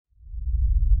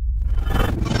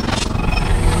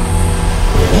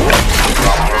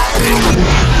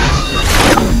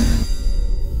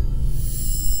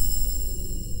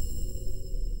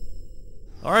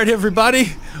Alright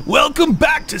everybody, welcome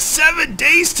back to 7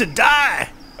 Days to Die!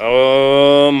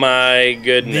 Oh my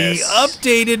goodness. The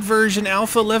updated version,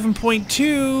 Alpha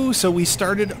 11.2, so we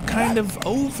started kind of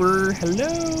over.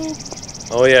 Hello?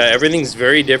 Oh yeah, everything's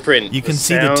very different. You can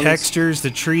see the textures, the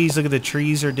trees, look at the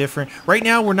trees are different. Right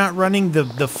now we're not running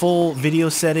the full video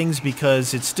settings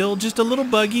because it's still just a little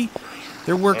buggy.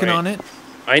 They're working on it.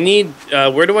 I need,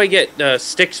 where do I get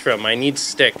sticks from? I need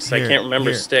sticks. Here, I can't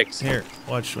remember sticks. Here,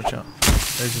 watch out.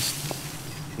 There's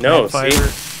just no, fiber.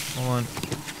 see? Hold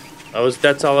on.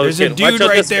 That's all I was getting. There's a dude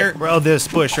right there. Guy. Oh, this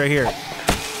bush right here.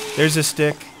 There's a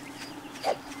stick.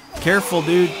 Careful,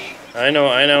 dude. I know.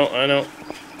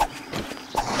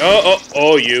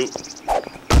 Oh, you.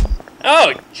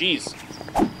 Oh, jeez.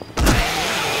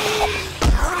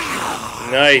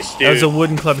 Nice, dude. That was a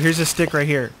wooden club. Here's a stick right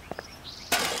here.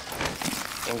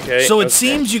 Okay. So it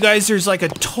seems, you guys, there's like a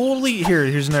totally...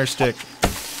 Here's another stick.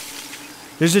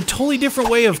 There's a totally different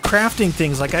way of crafting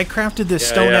things. Like, I crafted this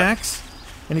stone axe,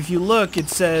 and if you look, it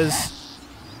says...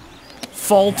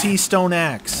 faulty stone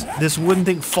axe. This wooden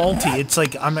thing, faulty. It's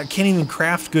like, I can't even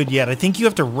craft good yet. I think you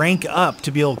have to rank up to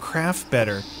be able to craft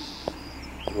better.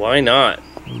 Why not?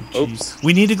 Oh, oops.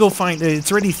 We need to go find...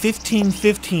 It's already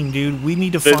 15:15, dude. We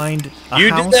need to find a house. You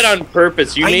did that on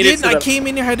purpose. You made it. I came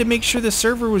in here, had to make sure the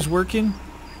server was working.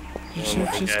 Did you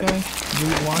search this guy?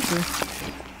 Loot Walker?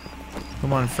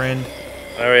 Come on, friend.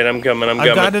 Alright, I'm coming.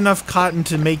 I got enough cotton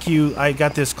to make you... I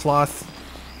got this cloth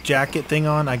jacket thing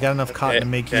on. I got enough cotton to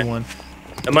make you one.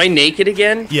 Am I naked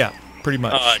again? Yeah, pretty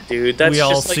much. Dude, that's we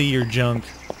all just like, see your junk.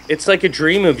 It's like a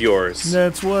dream of yours.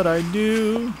 That's what I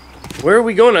do. Where are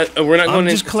we going? We're not going. I'm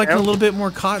just collecting a little bit more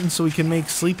cotton so we can make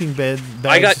sleeping bags.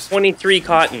 I got 23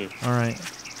 cotton. All right,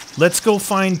 let's go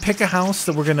pick a house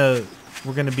that we're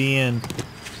gonna be in.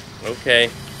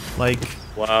 Okay. Like,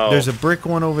 wow. There's a brick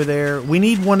one over there. We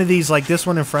need one of these, like this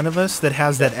one in front of us, that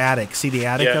has that attic. See the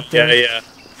attic up there? Yeah.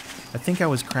 I think I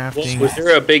was crafting. Was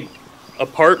there a big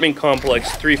apartment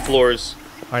complex, 3 floors?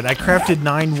 All right, I crafted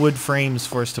 9 wood frames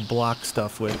for us to block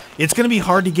stuff with. It's gonna be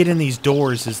hard to get in these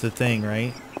doors, is the thing,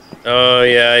 right? Oh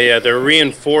yeah. They're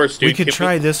reinforced, dude. We could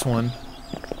try this one.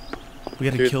 We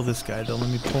gotta kill this guy though. Let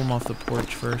me pull him off the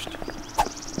porch first.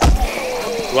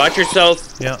 Watch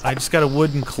yourself. Yeah, I just got a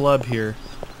wooden club here.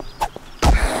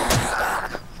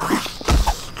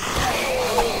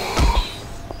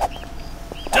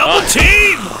 Double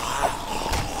team!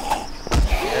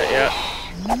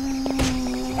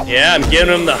 Yeah, I'm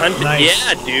giving him the hunt. Nice.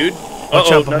 Yeah, dude.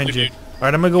 Watch out behind you. All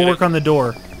right, I'm gonna go work on the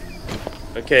door.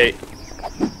 Okay.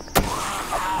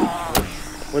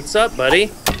 What's up,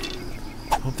 buddy?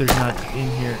 Hope there's not in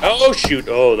here. Oh shoot!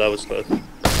 Oh, that was close.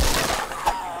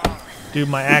 Dude,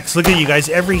 my axe. Look at you guys.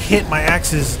 Every hit, my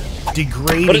axe is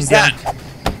degrading. What is that?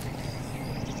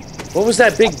 What was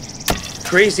that big,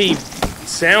 crazy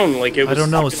sound? Like it was. I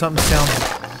don't know. Something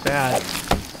sounds bad.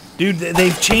 Dude,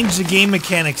 they've changed the game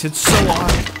mechanics. It's so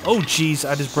odd. Oh, jeez.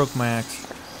 I just broke my axe.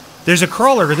 There's a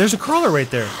crawler. There's a crawler right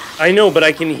there. I know, but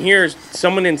I can hear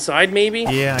someone inside, maybe?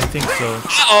 Yeah, I think so.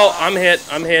 Oh, I'm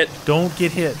hit. Don't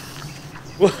get hit.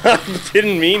 Well, I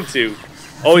didn't mean to.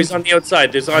 Oh, he's on the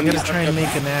outside. I'm gonna try and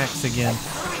make an axe again.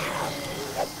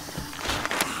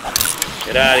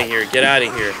 Get out of here. Get out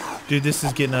of here. Dude, this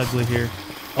is getting ugly here.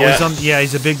 Oh, yeah.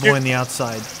 He's a big boy on the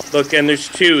outside. Look, and there's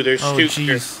 2. There's 2. Oh,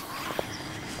 jeez.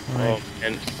 Right. Oh,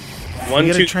 and 1, 2,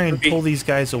 we gotta try and pull these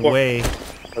guys away.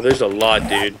 Oh, there's a lot,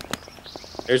 dude.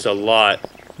 There's a lot.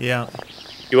 Yeah.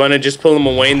 You want to just pull them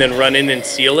away and then run in and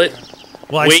seal it?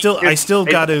 Well, I still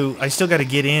got to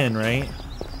get in, right?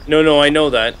 No, I know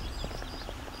that.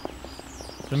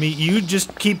 You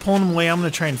just keep pulling them away. I'm gonna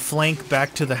try and flank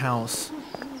back to the house.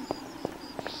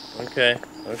 Okay.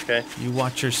 You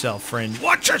watch yourself, friend.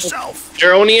 Watch yourself.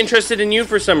 They're only interested in you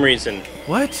for some reason.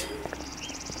 What?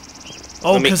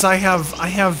 Oh, because I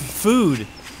have food.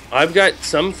 I've got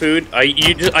some food.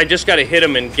 I just gotta hit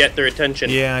them and get their attention.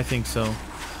 Yeah, I think so.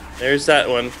 There's that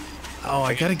one. Oh,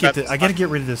 I gotta get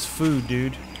rid of this food,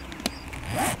 dude.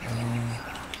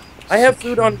 I have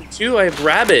food on me too. I have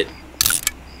rabbit.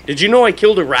 Did you know I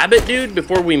killed a rabbit, dude,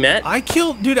 before we met?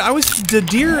 Dude, the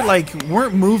deer, like,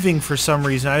 weren't moving for some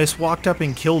reason. I just walked up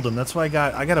and killed them. That's why I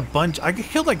got a bunch. I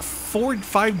killed like 4 or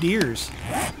 5 deers.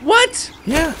 What?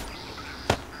 Yeah.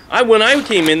 When I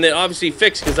came in, they obviously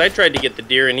fixed because I tried to get the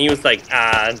deer and he was like,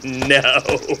 no.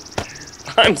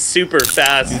 I'm super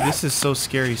fast. Dude, this is so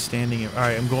scary standing here.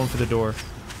 Alright, I'm going for the door.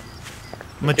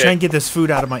 I'm gonna try and get this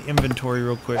food out of my inventory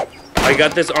real quick. I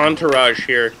got this entourage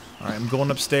here. Alright, I'm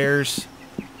going upstairs.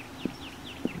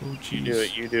 Oh,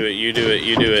 jeez. You do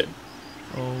it.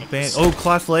 Oh,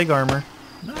 cloth leg armor.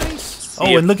 Nice.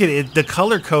 Oh, and look at it. The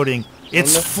color coding.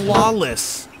 It's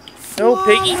flawless. No,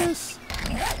 Piggy. flawless.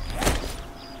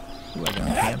 Ooh, I got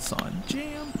pants on.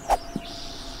 Jam.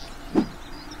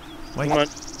 Come on.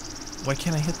 Why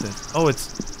can't I hit this? Oh,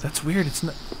 that's weird. It's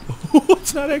not.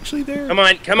 It's not actually there. Come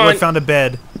on, come Oh, on. I found a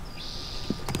bed.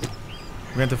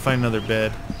 We're gonna have to find another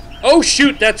bed. Oh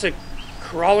shoot, that's a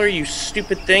crawler, you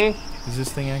stupid thing. Is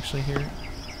this thing actually here?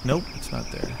 Nope, it's not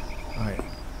there. All right,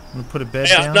 I'm gonna put a bed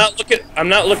Hey, down. I'm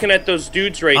not looking at those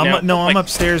dudes right now. No, I'm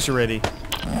upstairs already.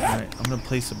 All right, I'm gonna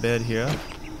place a bed here.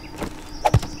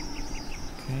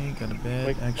 Okay, got a bed.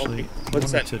 Wait, Actually, I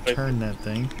what's wanted that? to turn that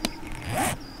thing.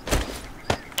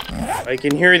 I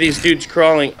can hear these dudes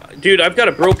crawling. Dude, I've got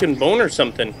a broken bone or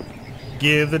something.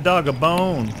 Give the dog a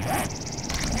bone. All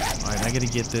right, I gotta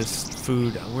get this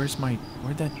food. Where'd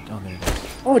that? Oh, there it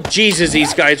is. Oh Jesus,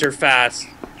 these guys are fast.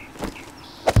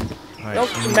 All right, No,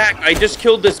 come back. I just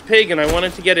killed this pig and I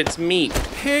wanted to get its meat.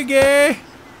 Piggy! I'm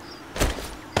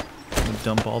gonna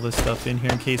dump all this stuff in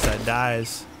here in case that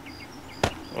dies.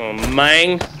 Oh,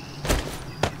 man.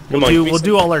 We'll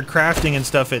do all our crafting and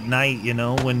stuff at night, you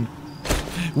know, when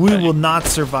we will not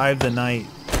survive the night.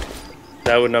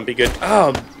 That would not be good.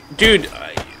 Oh, dude,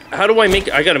 how do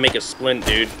I gotta make a splint,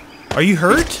 dude. Are you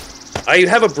hurt? I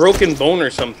have a broken bone or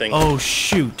something. Oh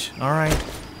shoot! All right,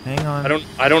 hang on.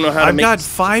 I don't know how to make. I've got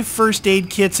 5 first aid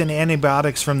kits and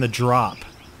antibiotics from the drop.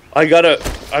 I've got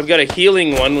a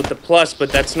healing one with the plus,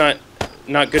 but that's not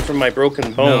good for my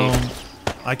broken bone. No,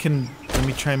 I can. Let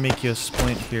me try and make you a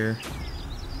splint here.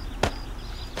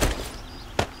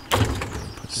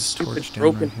 Put this Stupid torch down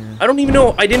broken. right here. I don't even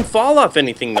know. I didn't fall off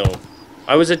anything though.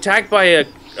 I was attacked by a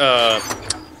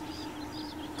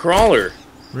crawler.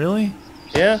 Really?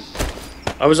 Yeah.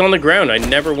 I was on the ground. I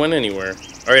never went anywhere.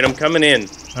 All right, I'm coming in.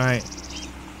 All right.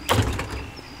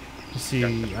 Let's see.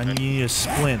 I need a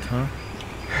splint, huh?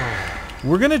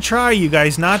 We're gonna try, you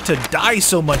guys, not to die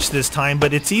so much this time,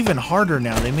 but it's even harder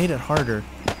now. They made it harder.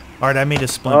 All right, I made a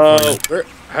splint for you.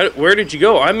 Where did you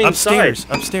go? I'm inside.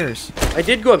 Upstairs. I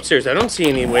did go upstairs. I don't see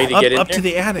any way to get in up there. to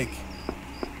the attic.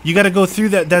 You got to go through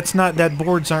that. That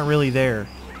boards aren't really there.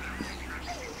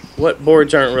 What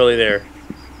boards aren't really there?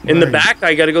 In the back?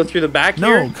 I got to go through the back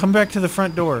here? No, come back to the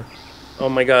front door. Oh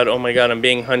my god, I'm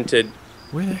being hunted.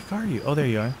 Where the heck are you? Oh, there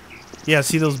you are. Yeah,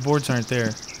 see, those boards aren't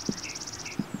there.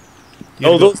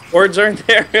 Oh, those boards aren't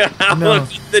there? No.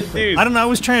 Look at the dude. I don't know. I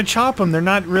was trying to chop them. They're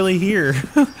not really here.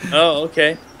 Oh,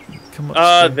 okay. Come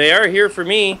on. They are here for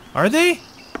me. Are they?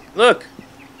 Look.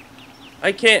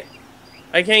 I can't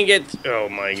get... Oh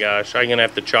my gosh, I'm gonna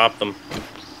have to chop them.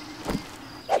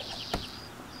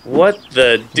 What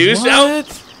the deuce? What? Oh,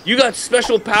 you got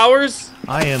special powers?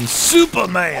 I am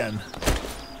Superman.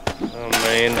 Oh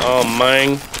man, oh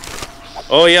man.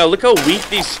 Oh yeah, look how weak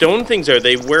these stone things are.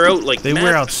 They wear out like They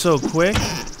wear out so quick.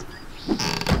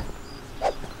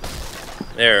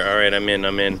 There, alright, I'm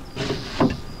in.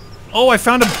 Oh, I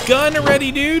found a gun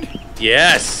already, dude.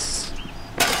 Yes!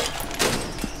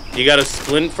 You got a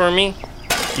splint for me?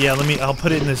 Yeah, I'll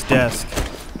put it in this desk.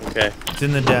 Okay. It's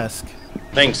in the desk.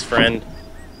 Thanks, friend.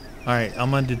 Alright,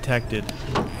 I'm undetected.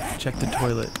 Check the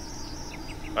toilet.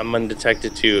 I'm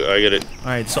undetected too. I got it.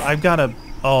 Alright, so I've got a...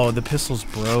 Oh, the pistol's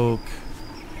broke.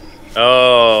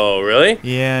 Oh, really?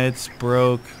 Yeah, it's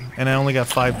broke. And I only got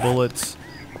 5 bullets.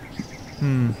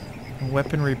 A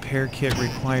weapon repair kit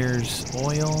requires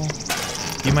oil.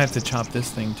 You might have to chop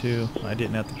this thing too. I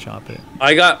didn't have to chop it.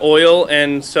 I got oil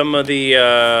and some of the,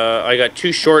 I got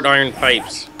 2 short iron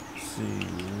pipes. Let's see.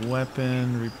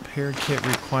 Weapon repair kit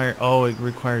require... Oh, it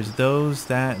requires those,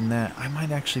 that, and that. I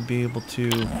might actually be able to...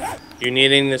 You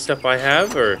need any of the stuff I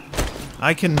have, or...?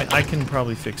 I can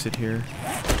probably fix it here.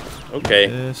 Okay.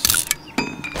 This.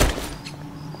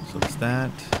 So it's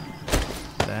that,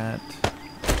 and that.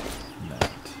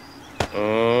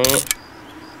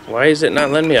 Why is it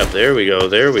not letting me up? There we go.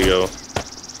 Alright,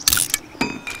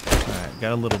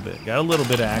 got a little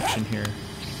bit of action here.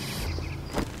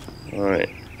 Alright,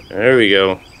 there we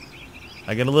go.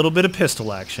 I got a little bit of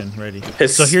pistol action ready.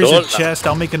 Pistol. So here's a chest.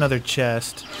 I'll make another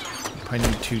chest. Probably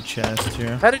need 2 chests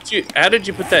here. How did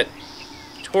you put that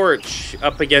torch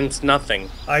up against nothing?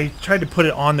 I tried to put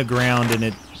it on the ground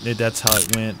and that's how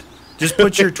it went. Just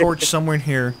put your torch somewhere in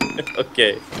here.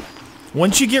 Okay.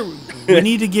 Once you get, we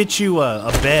need to get you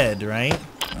a bed, right?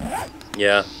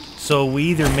 Yeah. So we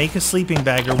either make a sleeping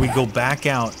bag or we go back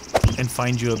out and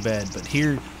find you a bed. But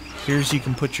here's you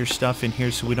can put your stuff in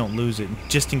here so we don't lose it,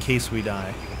 just in case we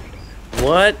die.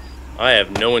 What? I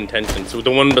have no intention. So the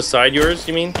one beside yours,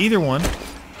 you mean? Either one.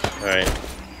 Alright.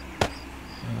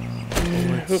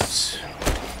 Oops.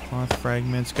 Cloth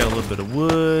fragments. Got a little bit of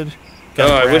wood.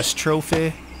 Got a brass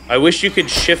trophy. I wish you could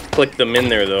shift click them in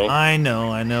there though. I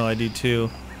know, I do too.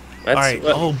 That's All right.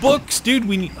 Oh, books, dude.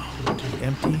 We need. Oh, dude,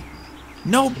 empty.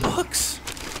 No books.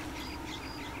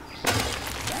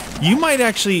 You might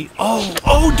actually.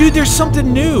 Oh, dude. There's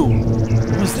something new.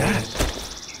 What was that?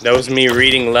 That was me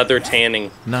reading leather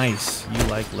tanning. Nice. You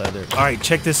like leather. All right.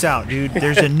 Check this out, dude.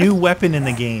 There's a new weapon in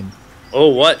the game. Oh,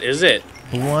 what is it?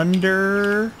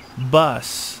 Blunderbuss.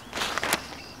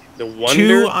 The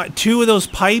wonder. Two of those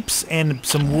pipes and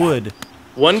some wood.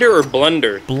 Wonder or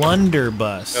blunder?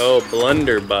 Blunderbuss. Oh,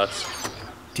 blunderbuss.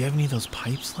 Do you have any of those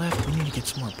pipes left? We need to get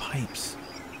some more pipes.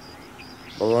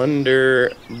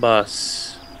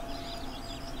 Blunderbuss.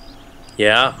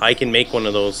 Yeah, I can make one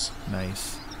of those.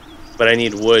 Nice. But I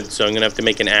need wood, so I'm gonna have to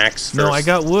make an axe first. No, I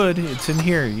got wood. It's in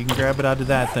here. You can grab it out of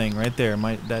that thing right there.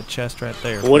 That chest right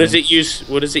there. What does it use?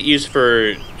 What does it use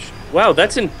for? Wow,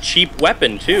 that's a cheap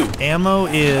weapon too. Ammo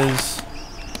is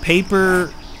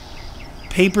paper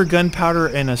gunpowder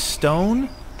and a stone,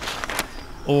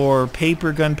 or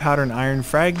paper gunpowder and iron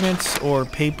fragments, or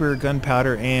paper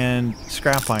gunpowder and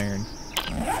scrap iron.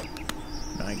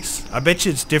 Nice. I bet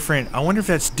you it's different. I wonder if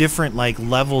that's different, like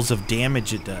levels of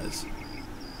damage it does.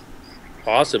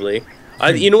 Possibly.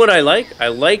 You know what I like? I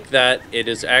like that it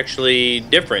is actually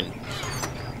different.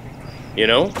 You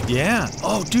know? Yeah.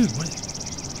 Oh, dude. What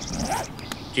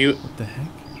the heck?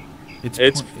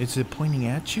 Is it pointing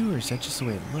at you, or is that just the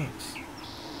way it looks?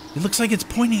 It looks like it's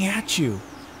pointing at you.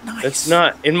 Nice. It's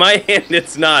not. In my hand,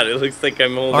 it's not. It looks like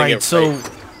I'm holding it. All right, so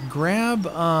grab.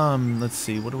 Let's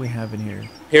see. What do we have in here?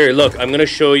 Here, look. I'm gonna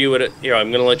show you what. Here,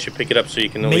 I'm gonna let you pick it up so you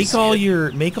can make all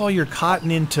your cotton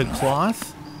into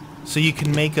cloth, so you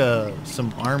can make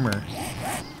some armor.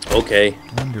 Okay.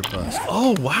 Blunderbuss.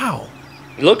 Oh wow.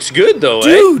 It looks good though,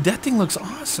 dude. That thing looks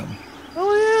awesome.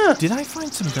 Oh yeah. Did I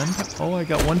find some gunpowder? Oh, I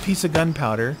got one piece of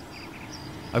gunpowder.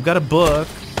 I've got a book,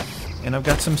 and I've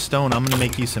got some stone. I'm gonna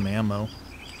make you some ammo.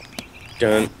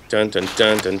 Dun dun dun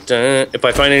dun dun dun. If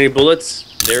I find any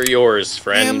bullets, they're yours,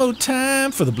 friend. Ammo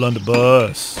time for the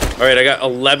blunderbuss. All right, I got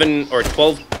 11 or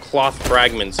 12 cloth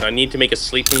fragments. I need to make a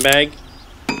sleeping bag.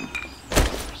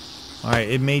 All right,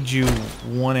 it made you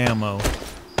 1 ammo.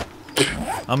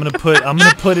 I'm gonna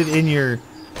put it in your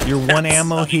 1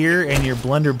 ammo here and your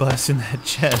blunderbuss in that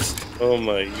chest. Oh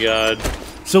my god.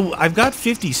 So I've got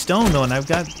 50 stone though, and I've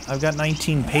got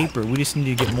 19 paper. We just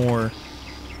need to get more.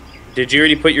 Did you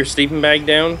already put your sleeping bag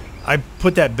down? I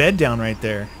put that bed down right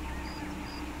there.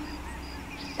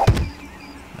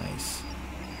 Nice.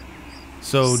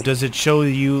 So does it show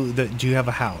you that? Do you have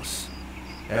a house?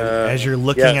 As you're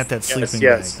looking at that sleeping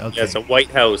bag. Okay. Yes, a white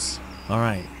house. All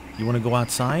right. You want to go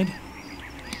outside?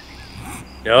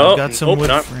 No. I've got some wood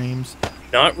frames.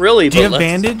 Not really. Do you have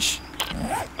bandage?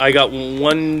 I got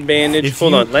 1 bandage.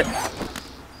 Hold on.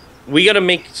 We got to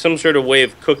make some sort of way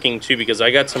of cooking too, because I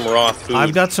got some raw food.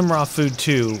 I've got some raw food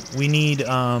too. We need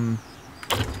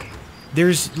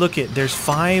there's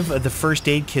 5 of the first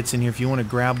aid kits in here. If you want to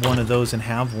grab one of those and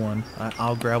have one,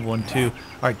 I'll grab one too.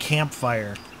 All right,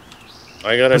 campfire.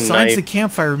 I got a knife. Besides the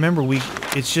campfire, remember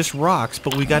it's just rocks,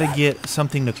 but we got to get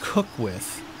something to cook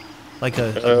with, like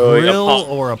a grill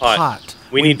or a pot.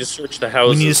 We need to search the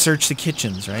houses. We need to search the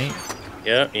kitchens, right?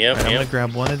 Yeah. Right, I'm gonna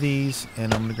grab one of these,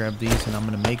 and I'm gonna grab these, and I'm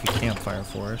gonna make a campfire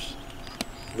for us.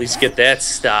 At least get that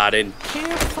started.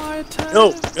 Campfire time.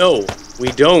 No, we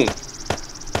don't.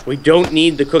 We don't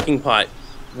need the cooking pot.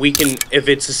 We can, if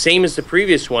it's the same as the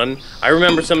previous one. I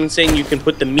remember someone saying you can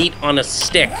put the meat on a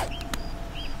stick.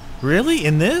 Really?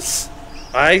 In this?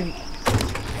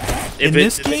 In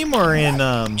this game or in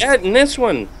Yeah, in this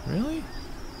one. Really?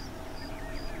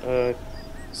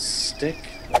 Stick.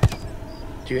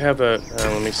 Do you have a?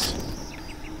 Let me see.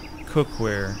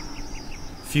 Cookware.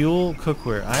 Fuel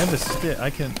cookware. I have a stick. I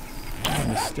have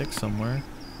a stick somewhere.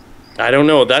 I don't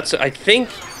know. I think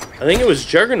it was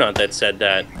Juggernaut that said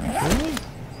that. Really?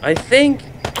 I think.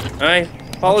 I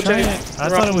apologize. I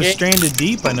thought it was Stranded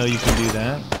Deep. I know you can do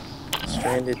that.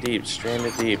 Stranded Deep.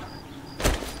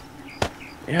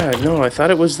 Yeah, no, I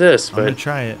thought it was this, but I'm gonna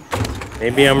try it.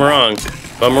 Maybe I'm wrong.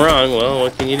 If I'm wrong, well,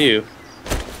 what can you do?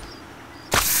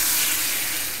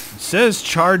 It says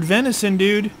charred venison,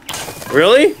 dude.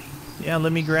 Really? Yeah,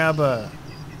 let me grab a...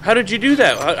 How did you do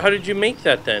that? How did you make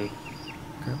that then?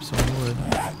 Grab some wood.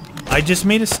 I just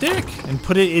made a stick and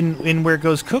put it in where it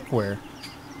goes cookware.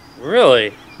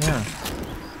 Really? Yeah.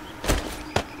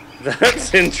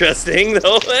 That's interesting,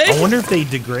 though, eh? I wonder if they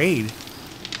degrade.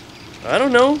 I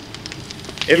don't know.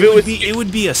 It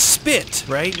would be a spit,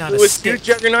 right? Not a stick. If it was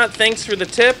Juggernaut, thanks for the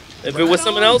tip. If it was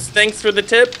someone else, thanks for the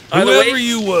tip. Whoever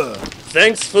you were.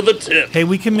 Thanks for the tip. Hey,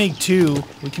 we can make 2.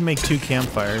 We can make 2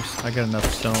 campfires. I got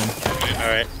enough stone. All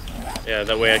right. Yeah,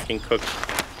 that way I can cook.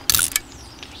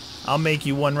 I'll make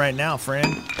you one right now,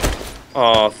 friend.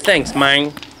 Oh, thanks,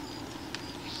 man.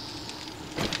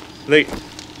 Like,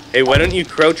 hey, why don't you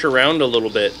crouch around a little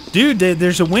bit? Dude,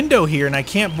 there's a window here, and I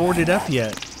can't board it up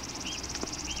yet.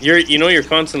 You know you're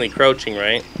constantly crouching,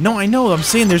 right? No, I know. I'm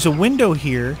saying there's a window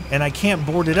here, and I can't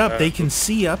board it up. They can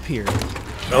see up here.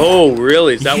 Oh,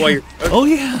 really? Is that why you're... Oh,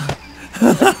 yeah.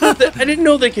 I didn't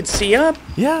know they could see up.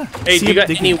 Yeah. Hey, do you got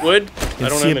any wood? I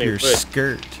don't have any your wood.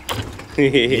 skirt.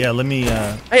 Yeah, let me,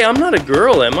 Hey, I'm not a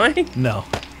girl, am I? No.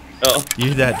 Oh.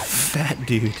 You're that fat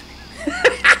dude.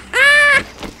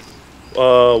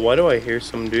 Why do I hear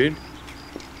some dude?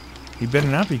 You better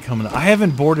not be coming up. I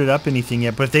haven't boarded up anything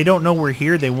yet, but if they don't know we're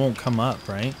here, they won't come up,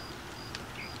 right?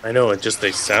 I know,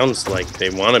 they sounds like they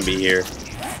want to be here.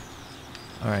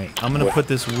 Alright, I'm gonna put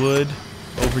this wood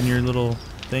over in your little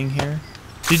thing here.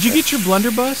 Did you get your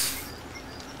blunderbuss?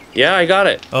 Yeah, I got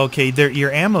it. Okay,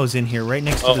 your ammo's in here, right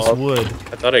next to this wood.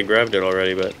 I thought I grabbed it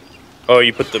already, but... Oh,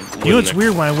 you put the wood You know what's in there.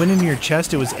 weird? When I went into your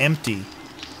chest, it was empty.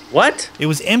 What? It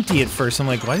was empty at first. I'm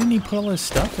like, why didn't he put all his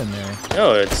stuff in there?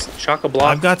 No, it's chock-a-block.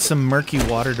 I've got some murky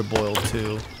water to boil,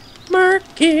 too.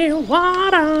 Murky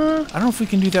water. I don't know if we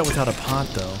can do that without a pot,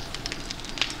 though.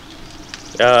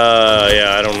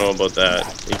 Yeah, I don't know about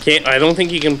that. You can't... I don't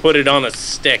think you can put it on a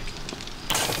stick.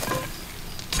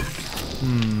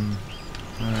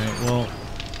 Alright, well,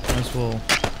 might as well...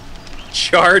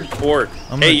 Charred pork.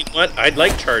 Hey, you know what? I'd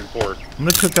like charred pork. I'm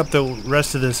gonna cook up the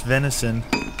rest of this venison.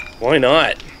 Why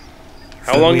not?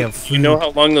 How long? You know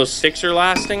how long those sticks are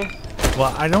lasting?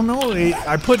 Well, I don't know.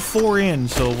 I put 4 in,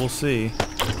 so we'll see.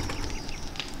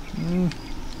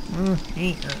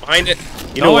 Behind it.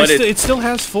 You know what? It still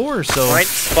has 4, so... Mine's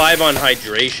 5 on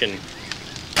hydration.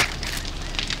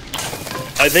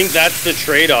 I think that's the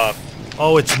trade-off.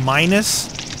 Oh, it's minus?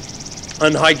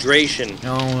 On hydration.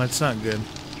 No, that's not good.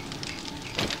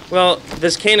 Well,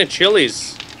 this can of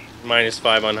chili's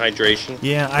 -5 on hydration.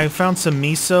 Yeah, I found some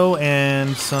miso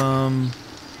and some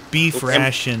beef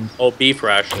ration. Oh, beef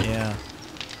ration. Yeah.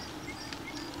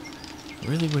 I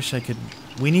really wish I could...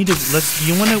 We need to...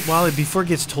 You want to... Before it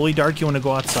gets totally dark, you want to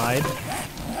go outside?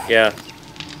 Yeah.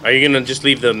 Are you going to just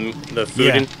leave the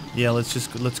food in? Yeah,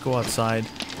 let's go outside.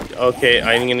 Okay,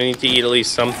 I'm going to need to eat at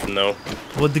least something, though.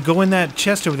 Well, to go in that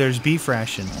chest over there is beef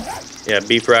ration. Yeah,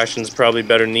 beef ration's probably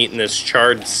better than eating this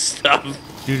charred stuff.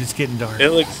 Dude, it's getting dark.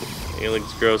 It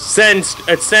looks gross. Sense!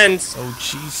 It sense! Oh,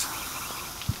 jeez.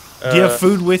 Do you have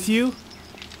food with you?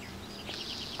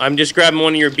 I'm just grabbing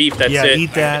one of your beef, that's it. Yeah,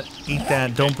 eat that. Eat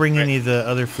that. Don't bring any of the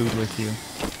other food with you.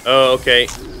 Oh, okay.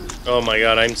 Oh my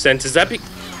god, I'm sensed. Is that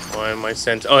why am I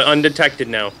sensed? Oh, undetected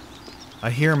now.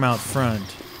 I hear him out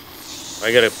front.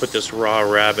 I gotta put this raw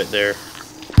rabbit there.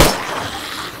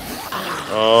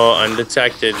 Oh,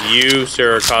 undetected. You,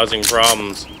 sir, are causing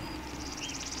problems.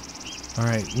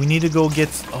 Alright, we need to go get...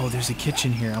 Oh, there's a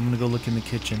kitchen here. I'm gonna go look in the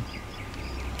kitchen.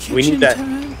 We need that.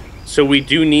 So we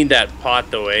do need that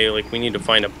pot, though, eh? Like, we need to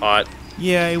find a pot.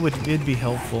 Yeah, it'd be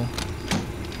helpful.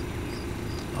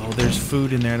 Oh, there's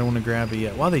food in there. I don't want to grab it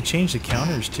yet. Wow, they changed the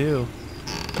counters, too.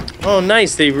 Oh,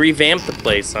 nice. They revamped the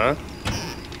place, huh?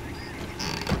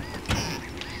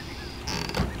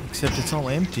 Except it's all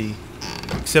empty.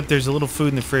 Except there's a little food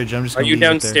in the fridge. I'm just gonna leave it there.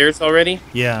 Are you downstairs already?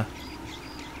 Yeah.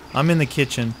 I'm in the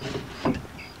kitchen.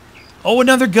 Oh,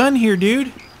 another gun here,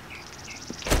 dude.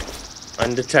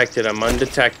 Undetected. I'm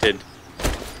undetected.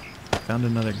 Found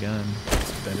another gun.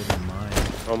 It's better than mine.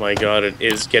 Oh my god, it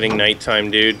is getting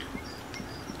nighttime, dude.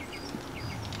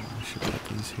 I should put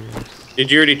these here.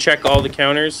 Did you already check all the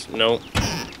counters? No.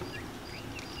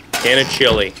 Can of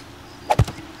chili.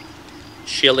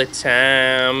 Chili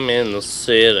time in the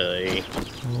city.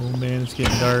 Oh man, it's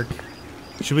getting dark.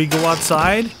 Should we go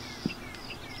outside?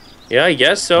 Yeah, I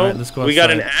guess so. Right, let's go outside. We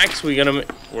got an axe.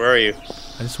 Where are you?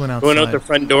 I just went outside. Going out the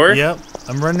front door? Yep.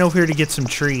 I'm running over here to get some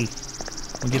tree.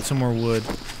 I'll get some more wood.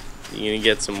 You're gonna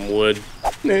get some wood.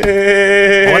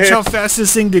 Watch how fast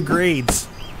this thing degrades.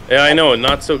 Yeah, I know.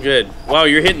 Not so good. Wow,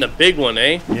 you're hitting a big one,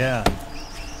 eh? Yeah.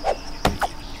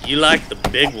 You like the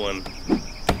big one.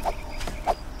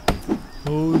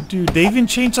 Oh, dude. They even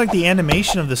changed, like, the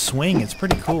animation of the swing. It's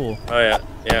pretty cool. Oh, yeah.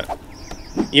 Yeah.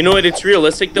 You know what? It's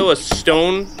realistic, though. A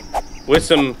stone with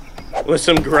some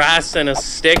grass and a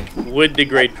stick would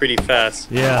degrade pretty fast.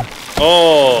 Yeah.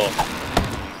 Oh.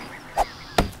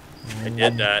 I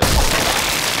did that.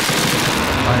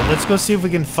 Alright, let's go see if we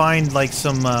can find, like,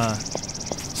 some My of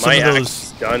those... axe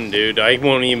is done, dude. I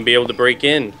won't even be able to break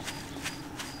in.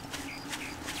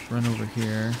 Let's run over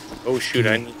here. Oh, shoot.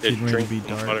 I need to drink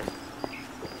water.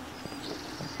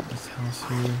 This house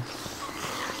here.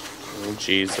 Oh,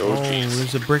 jeez. Oh, jeez.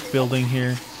 There's a brick building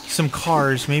here. Some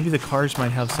cars. Maybe the cars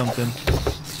might have something.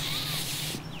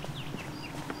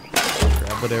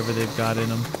 Grab whatever they've got in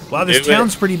them. Wow, this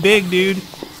town's pretty big, dude.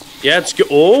 Yeah, it's good.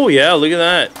 Oh, yeah, look at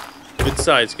that. Good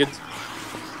size, good. Is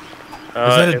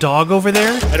that a dog over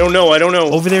there? I don't know, I don't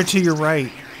know. Over there to your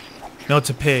right. No, it's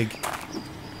a pig.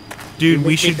 Dude,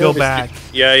 we should go back.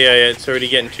 Yeah, it's already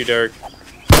getting too dark.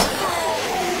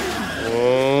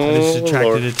 Oh, I just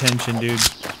attracted attention, dude.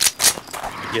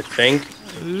 You think?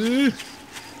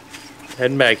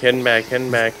 Heading back.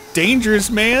 Dangerous,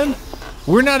 man.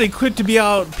 We're not equipped to be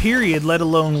out, period, let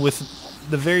alone with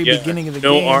the very beginning of the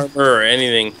game. No armor or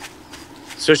anything.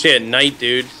 Especially at night,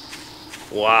 dude.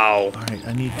 Wow. Alright,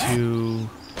 I need to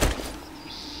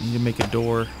make a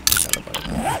door.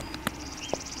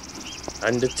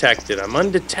 Undetected. I'm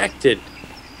undetected.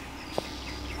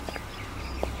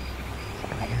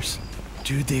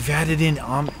 Dude, they've added in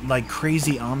like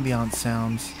crazy ambient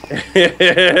sounds.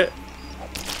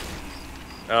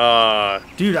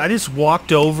 Dude, I just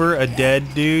walked over a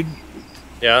dead dude.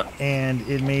 Yeah. And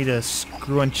it made a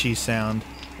scrunchy sound.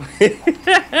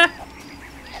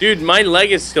 Dude, my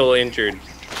leg is still injured.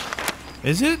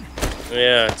 Is it?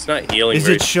 Yeah, it's not healing. Is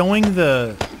it showing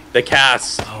the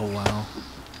cast? Oh wow.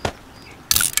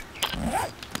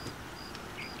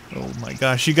 Oh my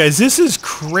gosh, you guys, this is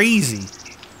crazy.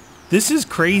 This is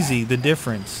crazy, the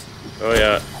difference. Oh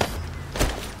yeah.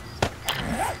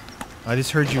 I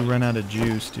just heard you run out of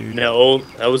juice, dude. No,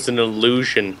 that was an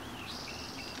illusion.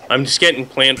 I'm just getting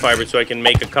plant fiber so I can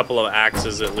make a couple of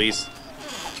axes at least.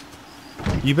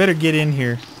 You better get in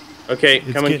here. Okay,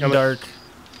 it's getting dark.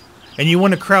 And you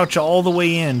want to crouch all the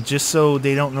way in just so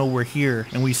they don't know we're here.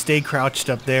 And we stay crouched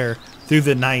up there through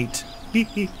the night.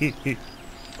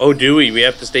 Oh, do we? We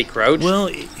have to stay crouched? Well,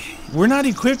 we're not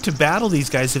equipped to battle these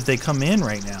guys if they come in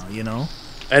right now, you know?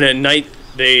 And at night,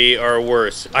 they are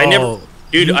worse.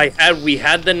 Dude, we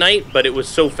had the night, but it was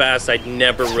so fast I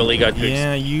never really got to.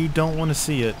 Yeah, you don't want to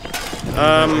see it.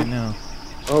 Right now.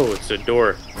 Oh, it's a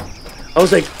door. I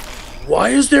was like, why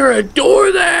is there a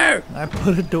door there? I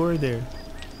put a door there.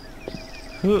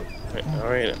 All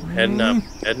right, I'm heading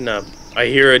up. I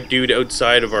hear a dude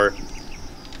outside of our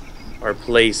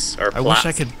place. I wish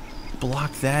I could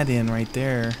block that in right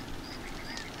there.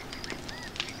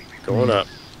 Going up.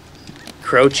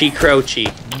 Crouchy. I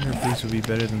wonder if these would be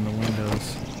better than the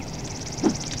windows.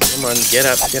 Come on, get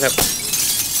up.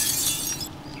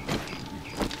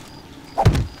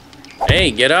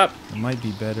 Hey, get up. It might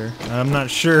be better. I'm not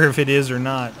sure if it is or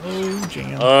not. Oh,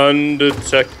 jam.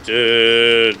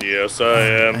 Undetected. Yes, I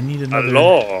am. I need another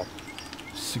law.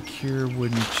 Secure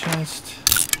wooden chest.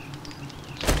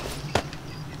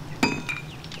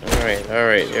 All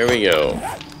right, here we go.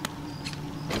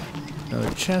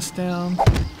 Another chest down.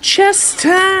 Chest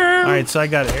time! Alright, so I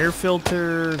got an air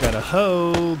filter, got a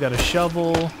hoe, got a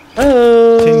shovel,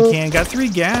 oh. tin can, got 3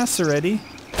 gas already,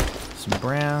 some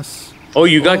brass. Oh,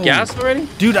 you got gas already?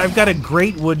 Dude, I've got a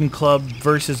great wooden club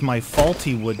versus my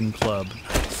faulty wooden club.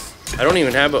 Nice. I don't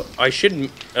even have I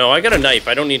got a knife.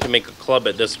 I don't need to make a club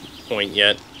at this point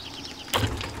yet.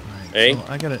 Right, hey? So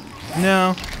I got it.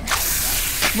 No.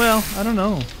 Well, I don't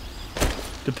know.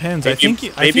 Depends. I think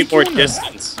more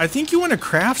distance. I think you want to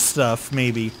craft stuff,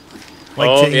 maybe.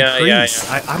 Like to increase.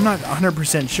 Yeah. I'm not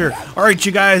 100% sure. All right,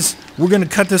 you guys, we're going to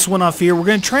cut this one off here. We're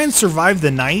going to try and survive the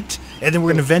night, and then we're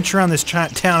going to venture around this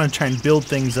town and try and build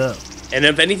things up. And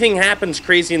if anything happens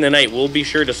crazy in the night, we'll be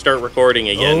sure to start recording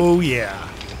again. Oh, yeah.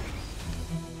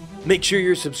 Make sure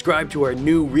you're subscribed to our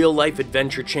new real-life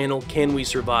adventure channel, Can We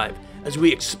Survive, as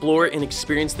we explore and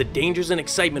experience the dangers and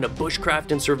excitement of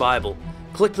bushcraft and survival.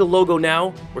 Click the logo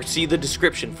now or see the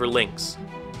description for links.